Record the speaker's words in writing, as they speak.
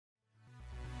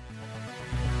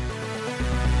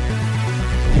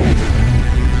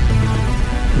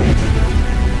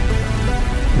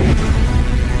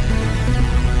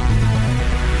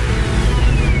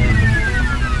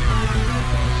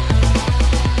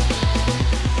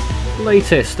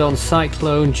Latest on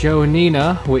Cyclone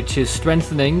Joaninha, which is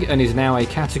strengthening and is now a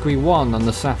Category 1 on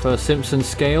the Saffir Simpson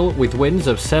scale, with winds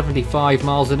of 75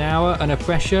 miles an hour and a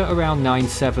pressure around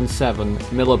 977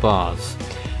 millibars.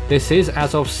 This is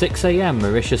as of 6 AM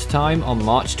Mauritius time on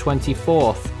March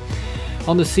 24th.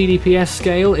 On the CDPS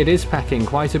scale, it is packing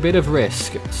quite a bit of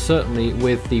risk, certainly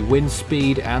with the wind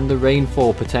speed and the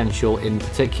rainfall potential in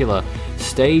particular.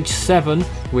 Stage 7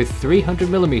 with 300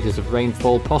 millimeters of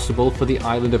rainfall possible for the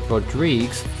island of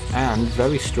Rodrigues and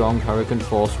very strong hurricane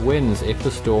force winds if the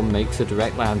storm makes a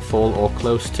direct landfall or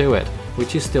close to it,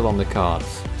 which is still on the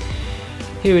cards.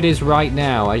 Here it is right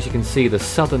now. As you can see, the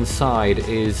southern side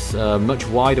is much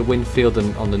wider wind field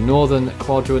than on the northern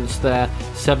quadrants there.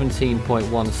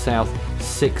 17.1 south,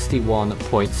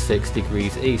 61.6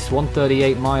 degrees east,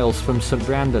 138 miles from St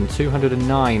Brandon,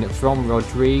 209 from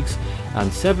Rodrigues,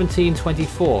 and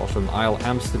 1724 from Isle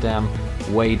Amsterdam,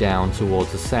 way down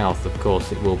towards the south. Of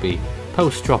course, it will be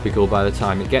post-tropical by the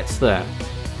time it gets there.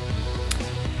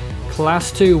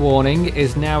 Class 2 warning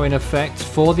is now in effect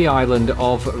for the island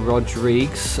of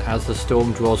Rodrigues as the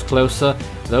storm draws closer.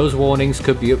 Those warnings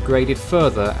could be upgraded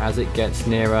further as it gets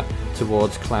nearer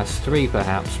towards Class 3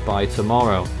 perhaps by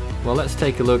tomorrow. Well, let's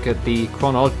take a look at the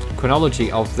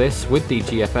chronology of this with the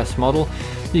GFS model.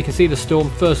 You can see the storm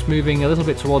first moving a little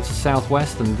bit towards the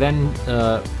southwest and then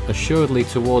assuredly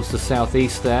towards the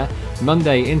southeast there.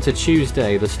 Monday into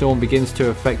Tuesday, the storm begins to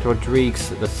affect Rodrigues,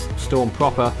 the storm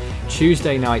proper.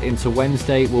 Tuesday night into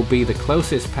Wednesday will be the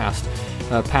closest pass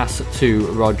to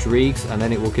Rodrigues, and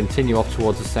then it will continue off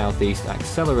towards the southeast,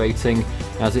 accelerating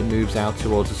as it moves out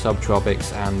towards the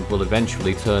subtropics and will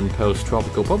eventually turn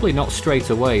post-tropical. Probably not straight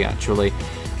away actually,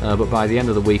 but by the end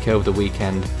of the week, over the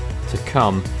weekend to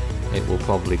come, it will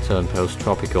probably turn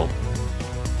post-tropical.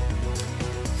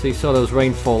 So you saw those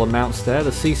rainfall amounts there.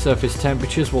 The sea surface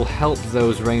temperatures will help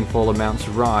those rainfall amounts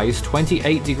rise.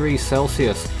 28 degrees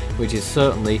Celsius, which is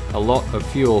certainly a lot of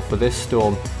fuel for this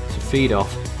storm to feed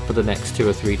off for the next 2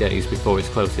 or 3 days before its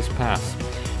closest pass.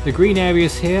 The green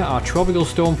areas here are tropical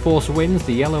storm force winds,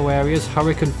 the yellow areas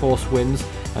hurricane force winds,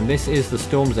 and this is the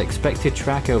storm's expected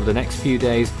track over the next few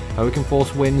days. Hurricane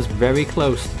force winds very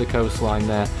close to the coastline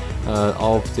there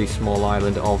of the small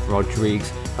island of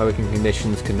Rodrigues. Hurricane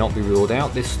conditions cannot be ruled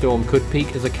out. This storm could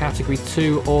peak as a Category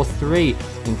 2 or 3.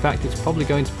 In fact, it's probably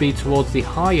going to be towards the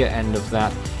higher end of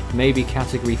that, maybe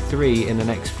Category 3 in the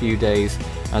next few days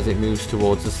as it moves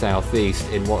towards the southeast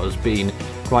in what has been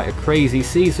quite a crazy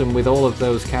season with all of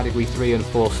those Category 3 and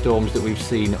 4 storms that we've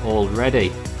seen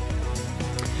already.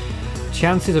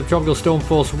 Chances of tropical storm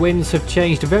force winds have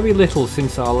changed very little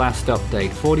since our last update.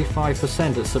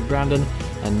 45% at St Brandon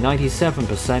and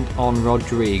 97% on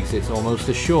Rodrigues. It's almost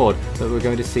assured that we're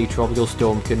going to see tropical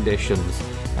storm conditions,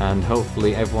 and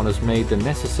hopefully everyone has made the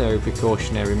necessary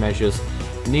precautionary measures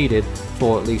needed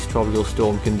for at least tropical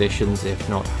storm conditions, if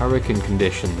not hurricane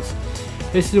conditions.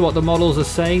 This is what the models are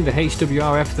saying. The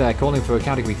HWRF there calling for a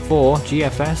Category 4,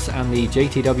 GFS and the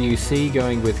JTWC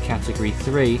going with Category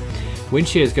 3. Wind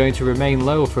shear is going to remain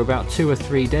low for about 2 or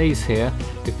 3 days here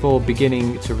before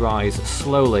beginning to rise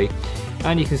slowly.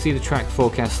 And you can see the track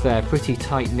forecast there, pretty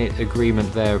tight-knit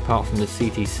agreement there apart from the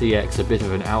CTCX, a bit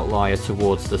of an outlier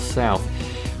towards the south.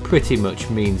 Pretty much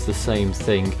means the same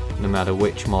thing no matter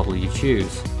which model you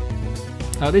choose.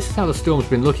 This is how the storm's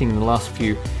been looking in the last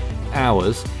few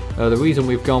hours. The reason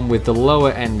we've gone with the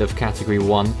lower end of Category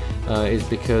 1 is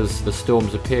because the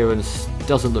storm's appearance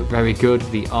doesn't look very good.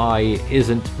 The eye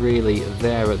isn't really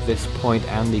there at this point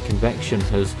and the convection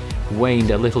has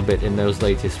waned a little bit in those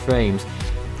latest frames.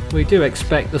 We do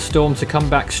expect the storm to come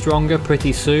back stronger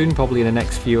pretty soon, probably in the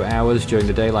next few hours during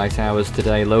the daylight hours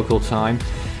today local time.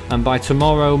 And by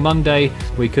tomorrow, Monday,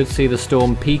 we could see the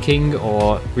storm peaking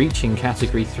or reaching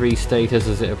Category 3 status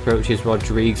as it approaches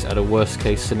Rodrigues at a worst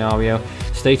case scenario.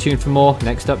 Stay tuned for more.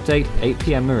 Next update, 8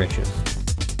 PM Mauritius.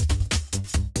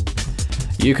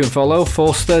 You can follow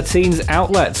Force 13's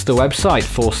outlets, the website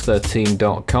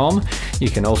force13.com. You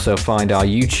can also find our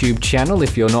YouTube channel.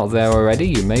 If you're not there already,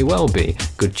 you may well be.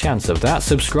 Good chance of that.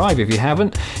 Subscribe if you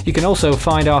haven't. You can also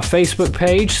find our Facebook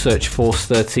page, search Force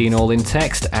 13 all in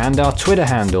text, and our Twitter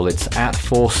handle, it's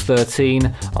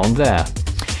 @Force13 on there.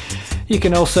 You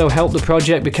can also help the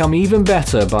project become even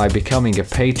better by becoming a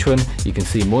patron. You can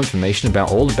see more information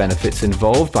about all the benefits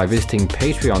involved by visiting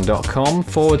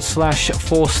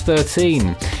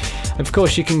patreon.com/Force13. Of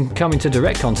course, you can come into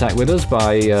direct contact with us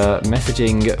by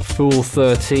messaging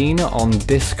Fool13 on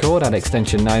Discord at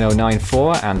extension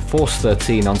 9094 and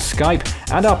Force13 on Skype.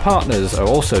 And our partners are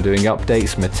also doing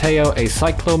updates, Mateo e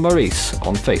Cyclone Maurice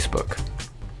on Facebook.